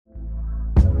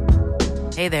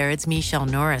Hey there, it's Michelle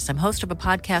Norris. I'm host of a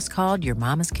podcast called Your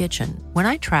Mama's Kitchen. When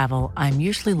I travel, I'm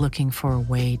usually looking for a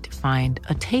way to find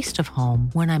a taste of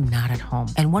home when I'm not at home.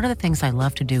 And one of the things I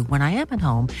love to do when I am at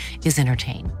home is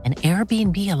entertain. And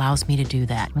Airbnb allows me to do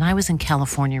that. When I was in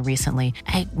California recently,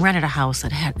 I rented a house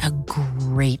that had a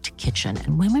great kitchen.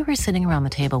 And when we were sitting around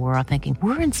the table, we were all thinking,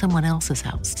 we're in someone else's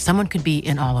house. Someone could be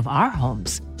in all of our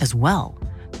homes as well.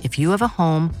 If you have a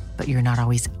home, but you're not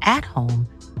always at home,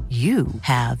 you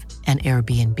have an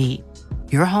Airbnb.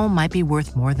 Your home might be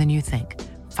worth more than you think.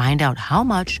 Find out how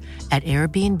much at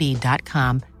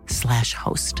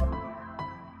airbnb.com/host.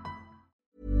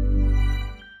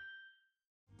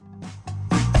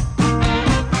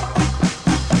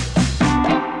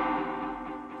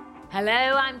 Hello,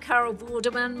 I'm Carol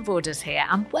Vorderman, Vorders here,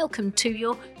 and welcome to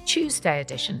your Tuesday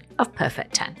edition of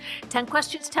Perfect 10. 10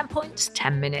 questions, 10 points,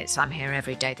 10 minutes. I'm here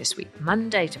every day this week,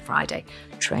 Monday to Friday,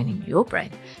 training your brain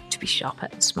to be sharper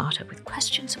and smarter with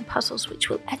questions and puzzles which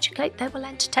will educate, they will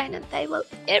entertain, and they will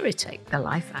irritate the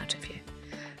life out of you.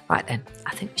 Right then,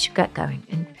 I think we should get going.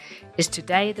 And is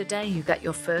today the day you get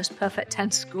your first Perfect 10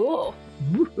 score?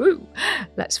 Woohoo!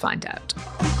 Let's find out.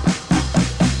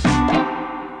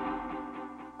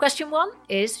 Question 1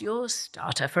 is your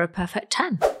starter for a perfect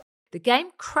 10. The game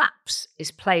Craps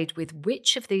is played with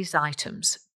which of these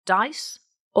items? Dice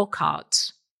or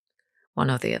cards? One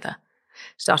or the other.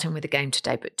 Starting with the game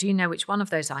today, but do you know which one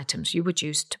of those items you would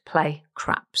use to play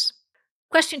Craps?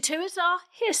 Question 2 is our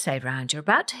hearsay round. You're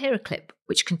about to hear a clip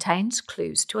which contains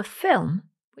clues to a film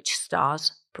which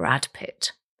stars Brad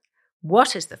Pitt.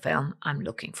 What is the film I'm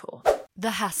looking for?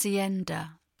 The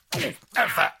Hacienda.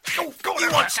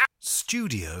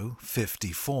 Studio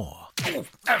 54.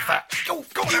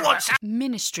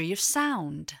 Ministry of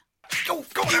Sound.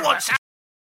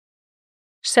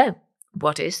 So,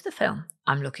 what is the film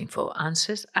I'm looking for?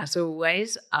 Answers, as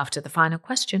always, after the final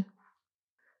question.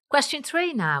 Question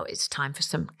 3 now. It's time for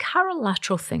some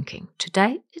carolateral thinking.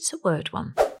 Today, it's a word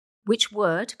one. Which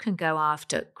word can go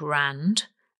after grand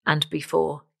and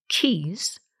before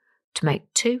keys to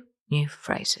make 2 new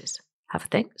phrases? Have a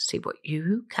think, see what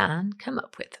you can come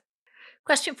up with.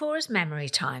 Question 4 is memory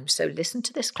time, so listen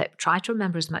to this clip. Try to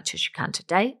remember as much as you can.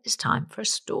 Today is time for a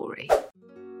story.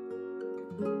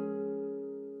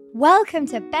 Welcome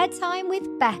to Bedtime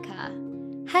with Becca.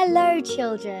 Hello,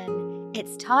 children.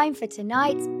 It's time for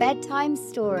tonight's bedtime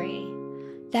story.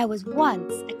 There was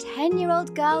once a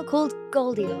 10-year-old girl called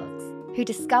Goldilocks who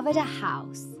discovered a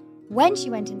house. When she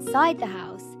went inside the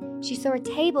house, she saw a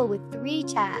table with 3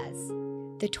 chairs.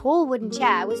 The tall wooden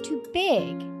chair was too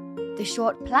big. The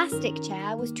short plastic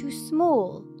chair was too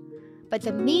small. But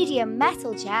the medium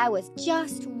metal chair was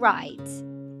just right.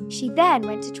 She then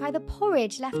went to try the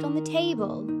porridge left on the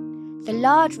table. The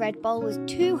large red bowl was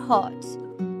too hot.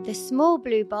 The small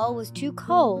blue bowl was too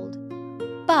cold.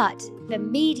 But the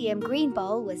medium green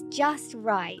bowl was just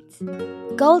right.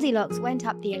 Goldilocks went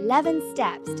up the 11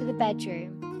 steps to the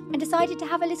bedroom and decided to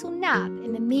have a little nap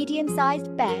in the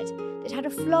medium-sized bed that had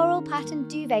a floral patterned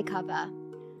duvet cover.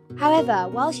 However,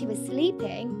 while she was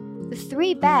sleeping, the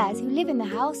 3 bears who live in the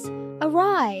house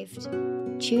arrived.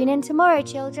 Tune in tomorrow,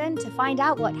 children, to find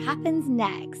out what happens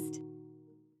next.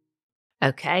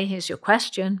 Okay, here's your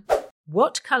question.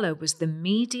 What colour was the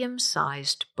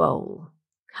medium-sized bowl?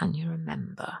 Can you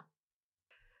remember?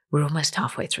 We're almost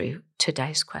halfway through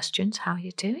today's questions. How are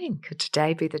you doing? Could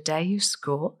today be the day you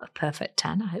score a perfect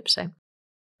 10? I hope so.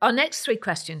 Our next 3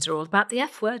 questions are all about the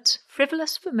F words,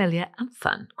 frivolous, familiar and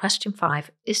fun. Question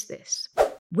 5 is this.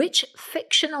 Which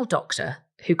fictional doctor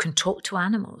who can talk to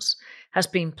animals has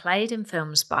been played in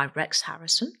films by Rex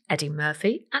Harrison, Eddie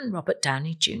Murphy and Robert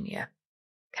Downey Jr.?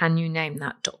 Can you name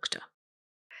that doctor?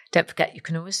 Don't forget, you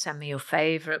can always send me your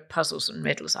favourite puzzles and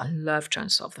riddles. I love trying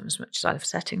to solve them as much as I love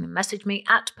setting them. Message me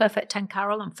at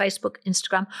Perfect10Carol on Facebook,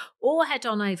 Instagram, or head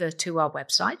on over to our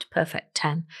website,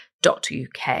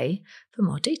 perfect10.uk, for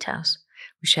more details.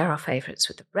 We share our favourites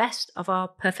with the rest of our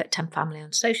Perfect 10 family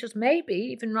on socials, maybe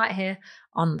even right here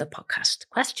on the podcast.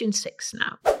 Question 6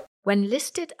 now. When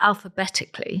listed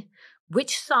alphabetically,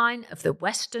 which sign of the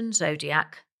Western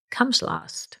zodiac comes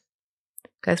last?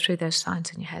 Go through those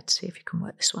signs in your head, see if you can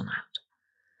work this one out.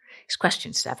 It's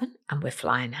question 7, and we're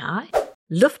flying high.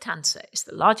 Lufthansa is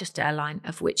the largest airline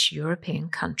of which European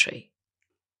country?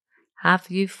 Have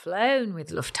you flown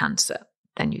with Lufthansa?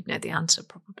 Then you'd know the answer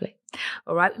probably.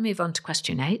 All right, we move on to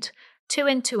question 8. 2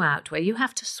 in, 2 out, where you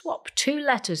have to swap 2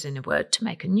 letters in a word to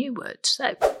make a new word.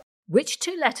 So, which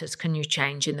 2 letters can you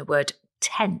change in the word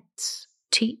tense,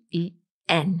 T-E-N-T-S,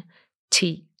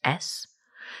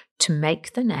 to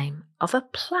make the name of a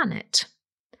planet?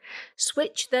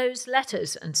 Switch those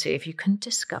letters and see if you can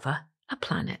discover a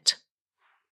planet.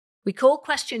 We call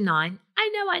question 9,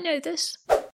 I know this.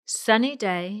 Sunny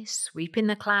day, sweeping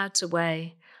the clouds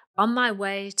away, on my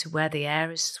way to where the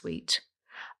air is sweet,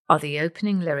 are the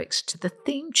opening lyrics to the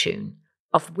theme tune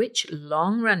of which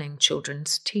long-running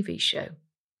children's TV show?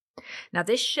 Now,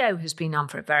 this show has been on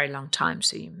for a very long time,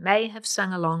 so you may have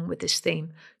sung along with this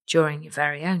theme during your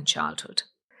very own childhood.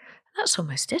 That's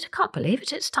almost it. I can't believe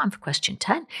it. It's time for question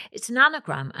 10. It's an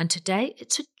anagram, and today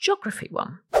it's a geography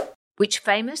one. Which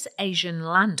famous Asian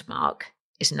landmark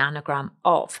is an anagram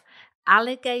of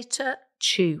alligator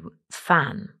chew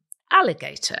fan?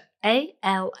 Alligator,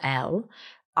 ALLIGATOR,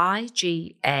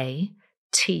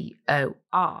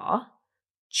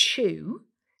 chew,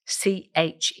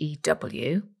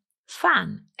 CHEW,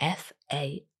 fan,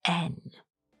 FAN.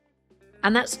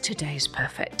 And that's today's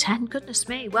perfect 10. Goodness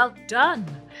me, well done.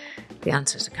 The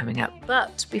answers are coming up.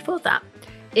 But before that,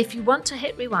 if you want to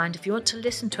hit rewind, if you want to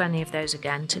listen to any of those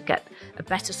again to get a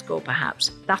better score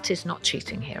perhaps, that is not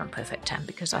cheating here on Perfect 10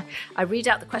 because I read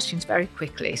out the questions very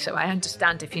quickly, so I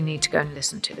understand if you need to go and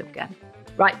listen to them again.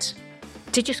 Right,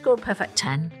 did you score Perfect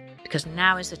 10? Because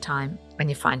now is the time when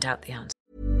you find out the answer.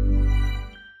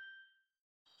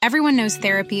 Everyone knows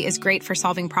therapy is great for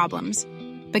solving problems,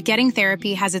 but getting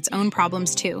therapy has its own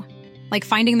problems too, like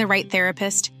finding the right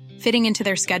therapist, fitting into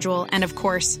their schedule, and of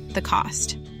course, the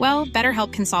cost. Well,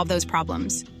 BetterHelp can solve those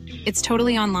problems. It's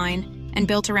totally online and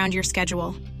built around your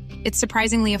schedule. It's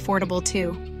surprisingly affordable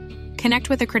too. Connect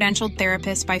with a credentialed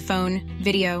therapist by phone,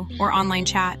 video, or online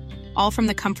chat, all from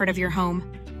the comfort of your home.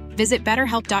 Visit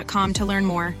BetterHelp.com to learn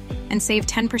more and save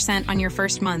 10% on your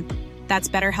first month. That's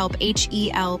BetterHelp,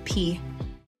 H-E-L-P.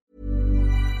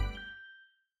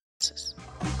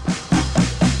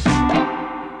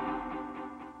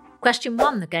 Question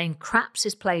 1, the game Craps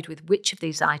is played with which of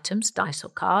these items, dice or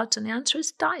cards? And the answer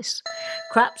is dice.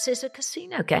 Craps is a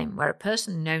casino game where a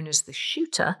person known as the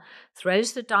shooter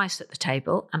throws the dice at the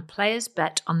table and players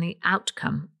bet on the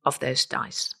outcome of those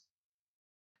dice.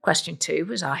 Question 2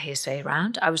 was our hearsay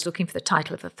round. I was looking for the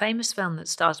title of a famous film that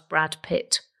stars Brad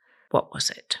Pitt. What was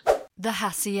it? The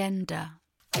Hacienda.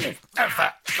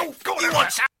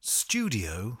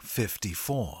 Studio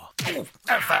 54.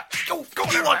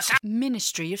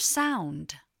 Ministry of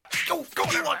Sound.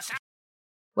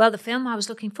 Well, the film I was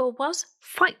looking for was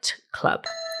Fight Club.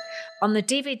 On the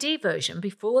DVD version,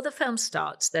 before the film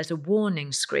starts, there's a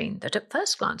warning screen that at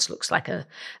first glance looks like a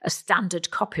standard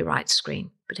copyright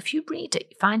screen. But if you read it,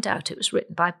 you find out it was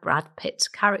written by Brad Pitt's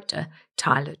character,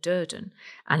 Tyler Durden,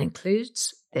 and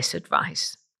includes this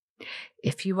advice.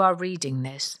 If you are reading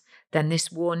this, then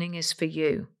this warning is for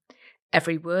you.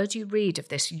 Every word you read of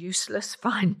this useless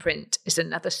fine print is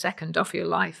another second off your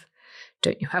life.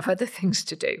 Don't you have other things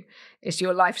to do? Is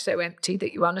your life so empty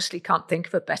that you honestly can't think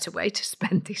of a better way to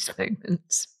spend these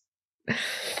moments?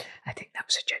 I think that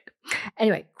was a joke.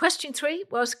 Anyway, question 3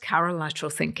 was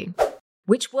carolateral thinking.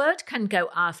 Which word can go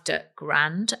after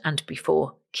grand and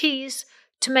before keys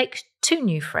to make 2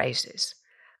 new phrases?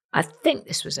 I think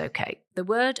this was okay. The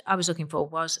word I was looking for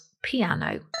was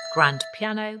piano, grand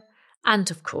piano,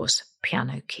 and of course,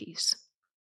 piano keys.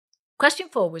 Question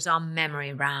 4 was our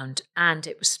memory round, and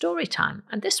it was story time,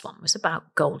 and this one was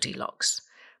about Goldilocks.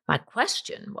 My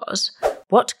question was,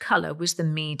 what colour was the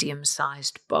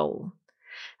medium-sized bowl?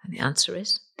 And the answer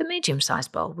is, the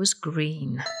medium-sized bowl was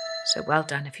green. So well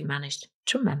done if you managed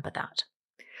to remember that.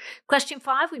 Question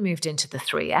 5, we moved into the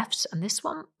 3 Fs, and this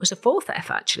one was a 4th F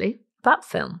actually, about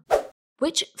film.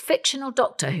 Which fictional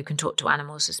doctor who can talk to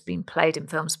animals has been played in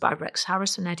films by Rex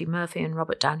Harrison, Eddie Murphy and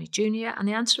Robert Downey Jr.? And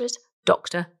the answer is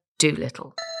Dr.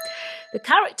 Dolittle. The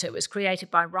character was created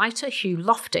by writer Hugh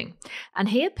Lofting, and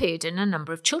he appeared in a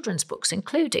number of children's books,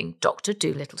 including Dr.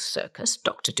 Dolittle's Circus,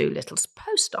 Dr. Dolittle's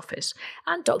Post Office,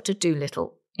 and Dr.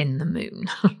 Dolittle in the Moon.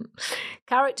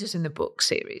 Characters in the book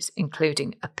series,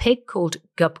 including a pig called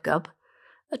Gub Gub,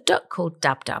 a duck called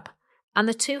Dab Dab, and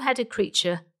the 2-headed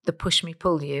creature, the Push Me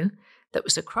Pull You, that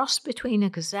was a cross between a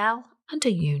gazelle and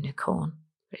a unicorn.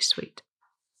 Very sweet.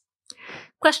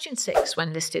 Question 6,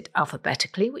 when listed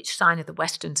alphabetically, which sign of the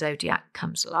Western zodiac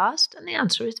comes last? And the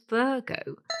answer is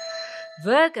Virgo.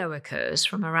 Virgo occurs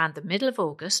from around the middle of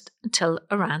August until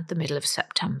around the middle of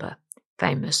September.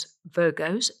 Famous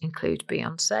Virgos include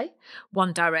Beyoncé,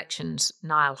 One Direction's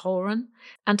Niall Horan,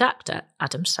 and actor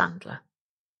Adam Sandler.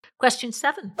 Question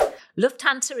 7.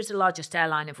 Lufthansa is the largest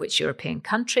airline of which European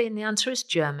country? And the answer is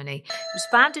Germany. It was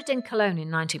founded in Cologne in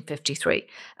 1953,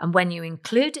 and when you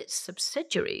include its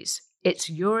subsidiaries, it's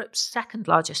Europe's second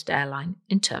largest airline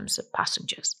in terms of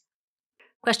passengers.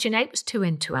 Question 8 was 2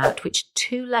 in, 2 out. Which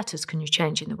 2 letters can you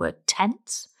change in the word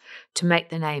tense to make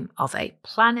the name of a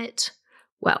planet?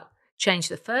 Well, change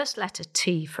the first letter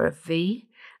T for a V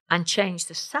and change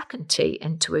the second T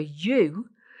into a U,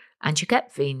 and you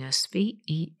get Venus,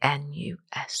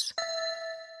 Venus.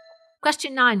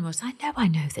 Question 9 was, I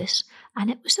know this,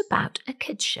 and it was about a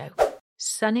kids' show.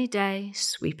 Sunny day,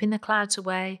 sweeping the clouds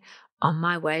away, on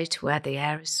my way to where the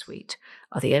air is sweet,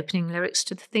 are the opening lyrics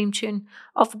to the theme tune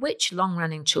of which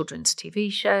long-running children's TV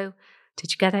show?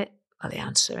 Did you get it? Well, the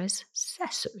answer is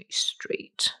Sesame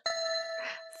Street.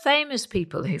 Famous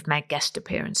people who've made guest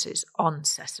appearances on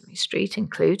Sesame Street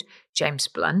include James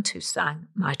Blunt, who sang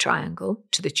My Triangle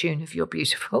to the tune of You're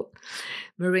Beautiful.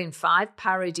 Maroon 5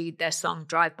 parodied their song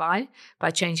Drive By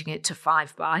changing it to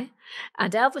Five By.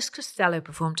 And Elvis Costello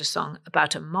performed a song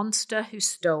about a monster who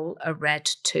stole a red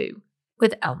 2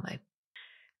 with Elmo.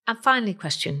 And finally,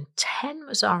 question 10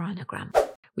 was our anagram.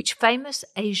 Which famous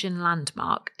Asian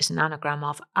landmark is an anagram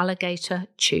of alligator,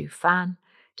 chew, fan?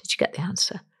 Did you get the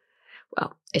answer?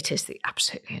 Well, it is the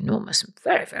absolutely enormous and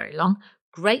very, very long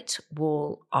Great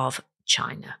Wall of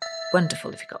China.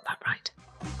 Wonderful if you got that right.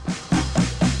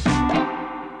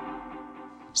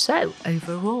 So,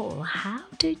 overall, how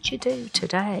did you do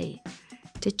today?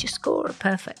 Did you score a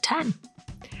perfect 10?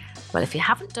 Well, if you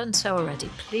haven't done so already,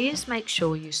 please make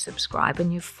sure you subscribe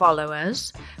and you follow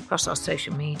us across our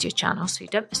social media channels so you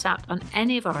don't miss out on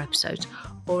any of our episodes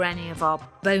or any of our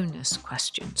bonus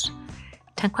questions.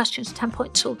 10 questions, 10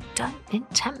 points, all done in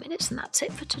 10 minutes, and that's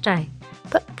it for today.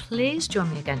 But please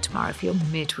join me again tomorrow for your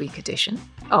midweek edition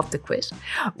of the quiz,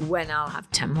 when I'll have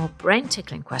 10 more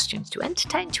brain-tickling questions to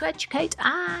entertain, to educate,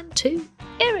 and to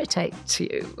irritate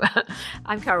you.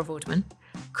 I'm Carol Vorderman.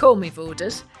 Call me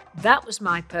Vorders. That was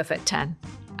my perfect 10.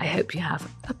 I hope you have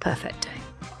a perfect day.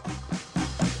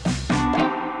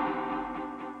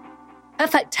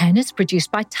 Perfect 10 is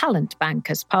produced by Talent Bank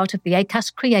as part of the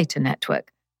Acast Creator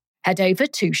Network. Head over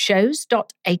to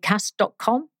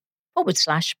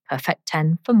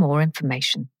shows.acast.com/perfect10 for more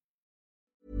information.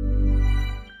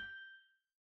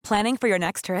 Planning for your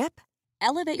next trip?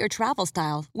 Elevate your travel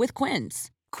style with Quince.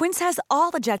 Quince has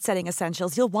all the jet-setting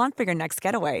essentials you'll want for your next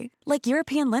getaway, like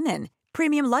European linen,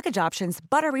 premium luggage options,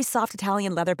 buttery soft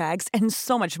Italian leather bags, and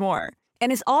so much more.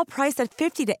 And is all priced at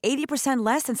 50 to 80%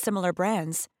 less than similar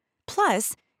brands.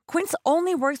 Plus, Quince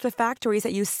only works with factories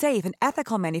that use safe and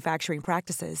ethical manufacturing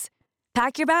practices.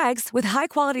 Pack your bags with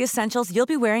high-quality essentials you'll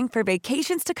be wearing for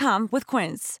vacations to come with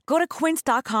Quince. Go to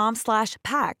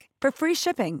quince.com/pack for free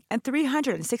shipping and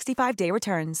 365-day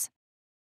returns.